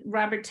in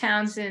Robert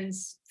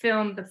Townsend's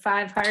film, The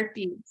Five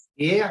Heartbeats.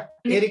 Yeah,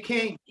 Eddie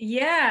King.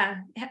 Yeah.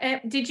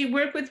 Did you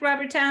work with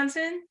Robert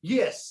Townsend?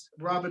 Yes,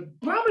 Robert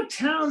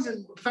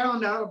Townsend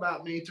found out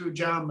about me through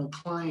John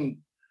McClain,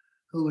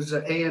 who was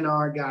an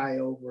A&R guy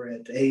over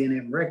at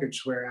A&M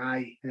Records, where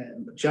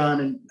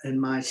John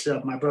and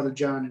myself, my brother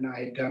John and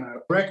I had done a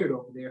record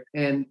over there.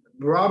 And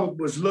Robert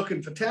was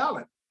looking for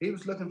talent. He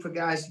was looking for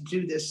guys to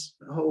do this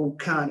whole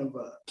kind of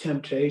a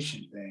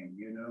temptation thing,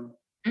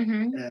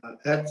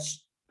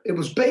 It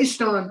was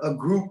based on a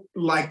group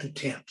like the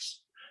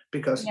Temps,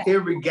 because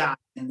every guy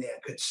in there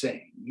could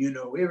sing,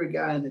 every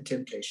guy in the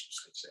Temptations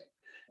could sing.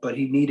 but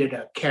he needed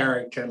a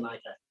character like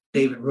a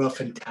David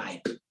Ruffin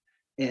type.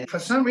 And for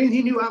some reason,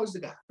 he knew I was the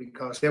guy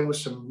because there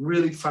was some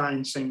really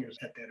fine singers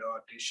at that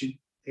audition.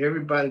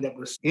 Everybody that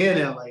was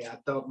in LA, I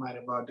thought might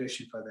have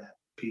auditioned for that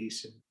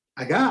piece. And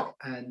I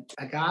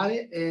got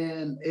it.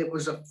 And it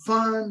was a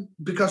fun,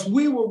 because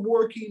we were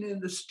working in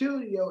the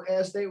studio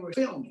as they were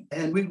filming.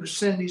 And we would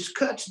send these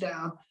cuts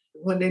down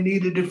when they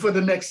needed it for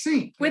the next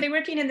scene. Were they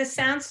working in the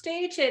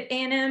soundstage at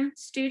A&M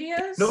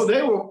Studios? No,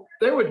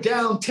 they were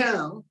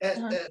downtown at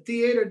a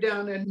theater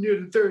down there near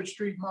the 3rd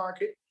Street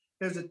Market.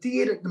 There's a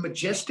theater, the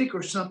Majestic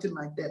or something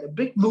like that, a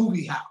big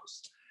movie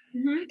house.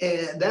 Mm-hmm.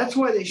 And that's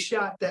where they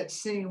shot that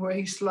scene where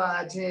he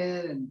slides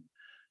in and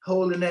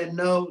holding that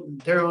note,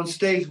 and they're on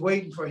stage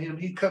waiting for him.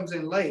 He comes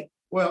in late.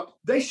 Well,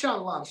 they shot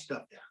a lot of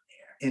stuff down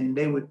there, and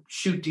they would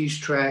shoot these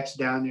tracks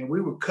down there. We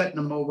were cutting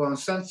them over on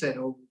Sunset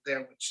over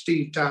there with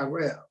Steve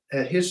Tyrell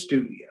at his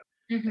studio.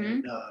 Mm-hmm.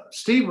 And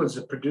Steve was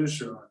a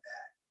producer on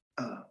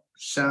that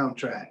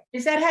soundtrack.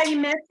 Is that how you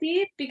met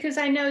Steve? Because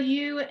I know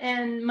you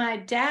and my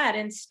dad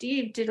and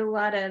Steve did a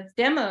lot of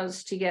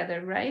demos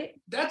together, right?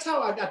 That's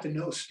how I got to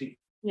know Steve.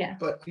 Yeah.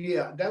 But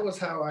yeah, that was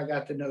how I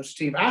got to know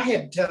Steve. I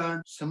had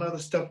done some other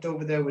stuff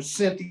over there with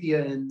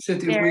Cynthia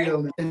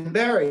Weil and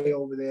Barry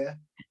over there.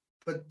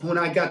 But when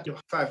I got to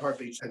 5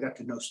 Heartbeats, I got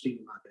to know Steve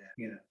about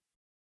that,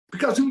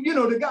 Because,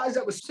 the guys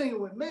that were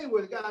singing with me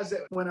were the guys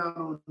that went out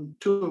on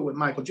tour with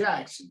Michael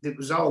Jackson. It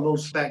was all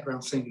those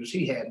background singers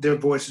he had. Their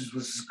voices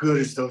was as good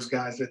as those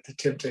guys at the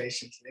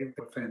Temptations. They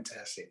were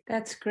fantastic.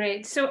 That's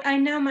great. So I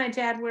know my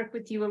dad worked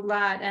with you a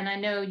lot, and I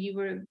know you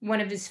were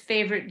one of his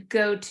favorite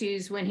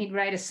go-tos when he'd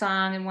write a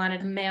song and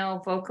wanted a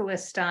male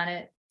vocalist on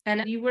it.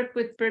 And you worked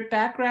with Burt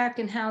Bacharach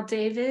and Hal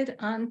David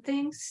on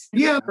things?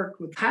 Yeah, I worked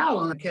with Hal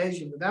on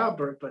occasion without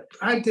Burt, but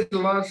I did a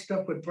lot of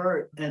stuff with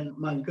Burt and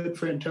my good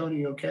friend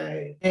Tony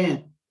O'Kay.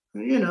 And,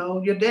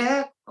 your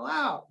dad,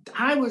 wow.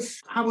 I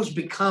was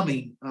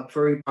becoming a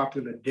very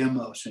popular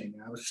demo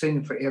singer. I was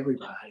singing for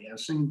everybody. I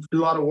was singing for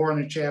a lot of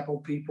Warner Chappell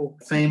people,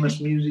 famous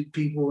music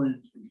people,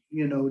 and,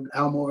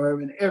 Elmo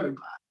Irvin,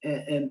 everybody.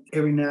 And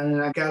every now and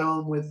then I got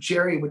on with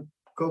Gerry, would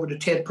go over to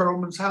Ted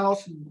Perlman's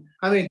house.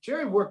 And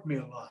Gerry worked me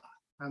a lot.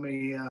 I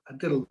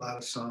did a lot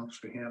of songs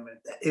for him, and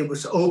it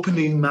was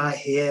opening my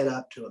head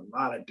up to a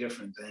lot of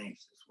different things,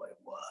 is what it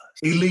was.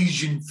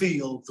 Elysian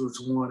Fields was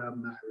one of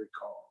them I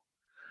recall.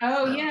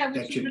 Oh, yeah,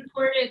 which he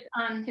recorded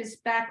on his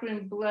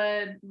Backroom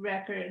Blood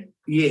record.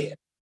 Yeah.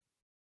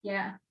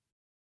 Yeah.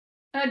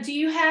 Do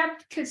you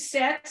have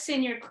cassettes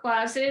in your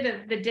closet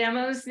of the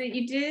demos that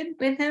you did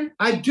with him?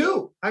 I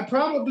do. I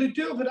probably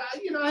do, but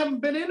I haven't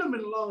been in them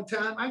in a long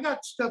time. I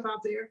got stuff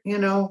out there,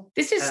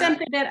 This is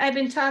something that I've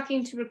been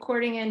talking to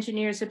recording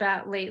engineers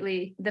about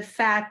lately. The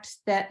fact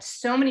that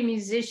so many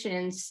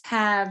musicians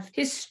have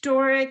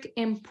historic,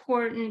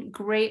 important,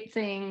 great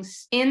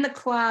things in the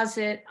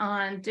closet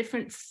on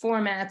different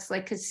formats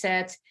like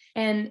cassettes,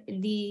 and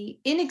the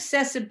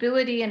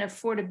inaccessibility and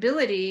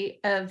affordability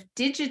of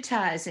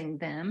digitizing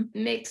them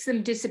makes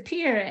them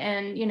disappear.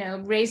 And,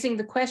 raising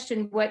the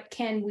question, what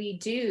can we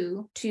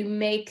do to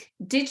make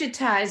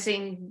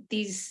digitizing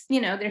these,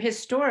 they're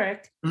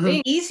historic,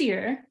 things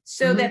easier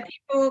so that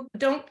people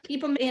don't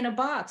keep them in a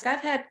box.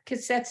 I've had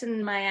cassettes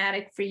in my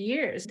attic for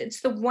years.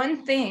 It's the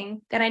one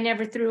thing that I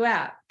never threw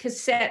out.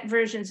 Cassette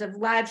versions of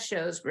live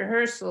shows,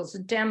 rehearsals,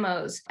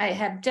 demos. I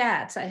have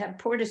DATs, I have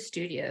Porta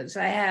Studios,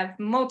 I have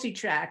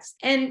multi-tracks.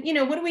 And,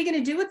 what are we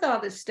going to do with all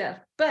this stuff?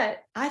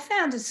 But I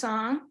found a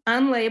song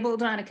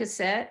unlabeled on a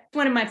cassette,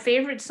 one of my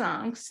favorite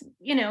songs.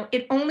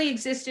 It only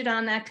existed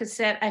on that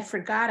cassette. I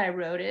forgot I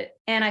wrote it.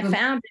 And I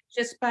found it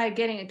just by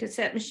getting a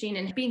cassette machine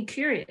and being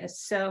curious.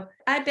 So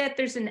I bet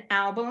there's an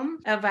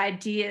album of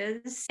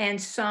ideas and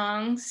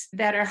songs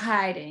that are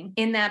hiding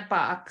in that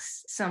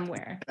box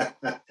somewhere.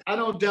 I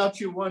don't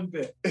doubt you one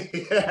bit.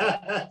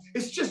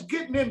 It's just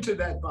getting into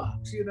that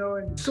box,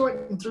 and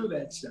sorting through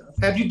that stuff.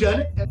 Have you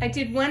done it? I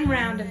did one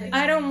round of it.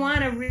 I don't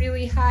want a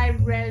really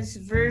high-res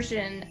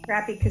version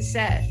crappy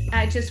cassette.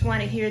 I just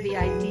want to hear the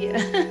idea.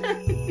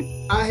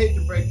 I hate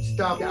to break the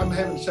stop. I'm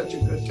having such a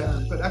good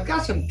time. But I've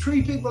got some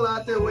tree people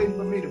out there waiting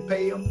for me to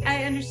pay them.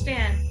 I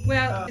understand.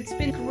 Well, it's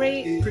been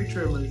great. Tree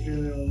trimmers,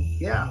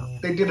 Yeah,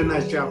 they did a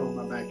nice job on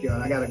my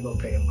backyard. I got to go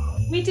pay them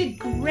off. We did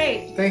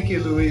great. Thank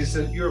you,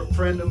 Louisa. You're a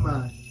friend of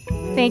mine.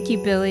 Thank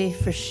you, Billy,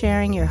 for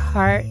sharing your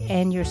heart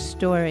and your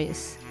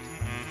stories.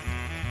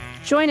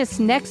 Join us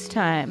next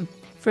time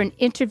for an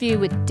interview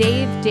with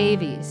Dave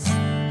Davies.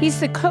 He's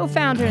the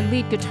co-founder and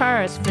lead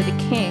guitarist for the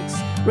Kinks,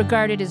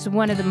 regarded as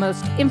one of the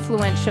most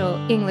influential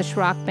English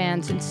rock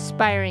bands,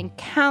 inspiring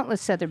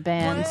countless other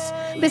bands.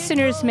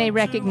 Listeners may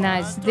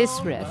recognize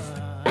this riff.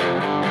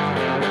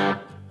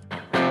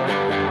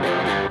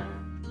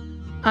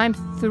 I'm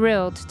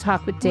thrilled to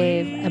talk with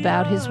Dave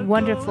about his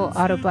wonderful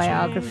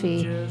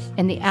autobiography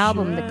and the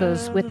album that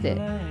goes with it,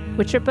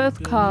 which are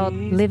both called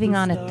Living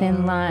on a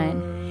Thin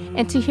Line,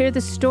 and to hear the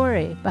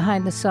story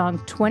behind the song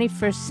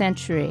 21st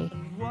Century,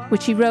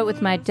 which he wrote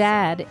with my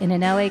dad in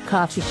an LA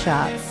coffee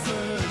shop.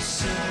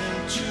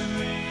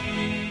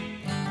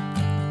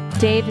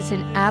 Dave is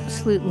an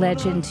absolute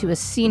legend who has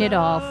seen it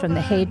all from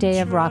the heyday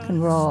of rock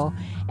and roll,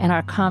 and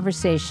our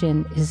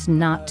conversation is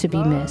not to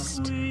be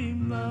missed. We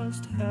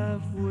must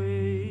have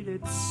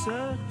waited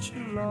such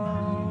a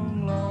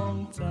long,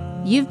 long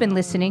time. You've been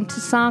listening to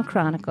Song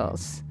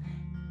Chronicles.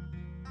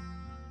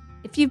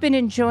 If you've been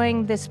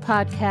enjoying this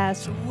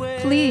podcast,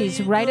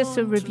 please write us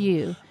a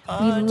review.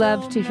 We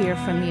love to hear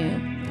from you.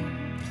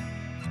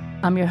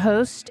 I'm your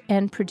host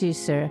and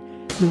producer,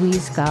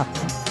 Louise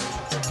Goffin.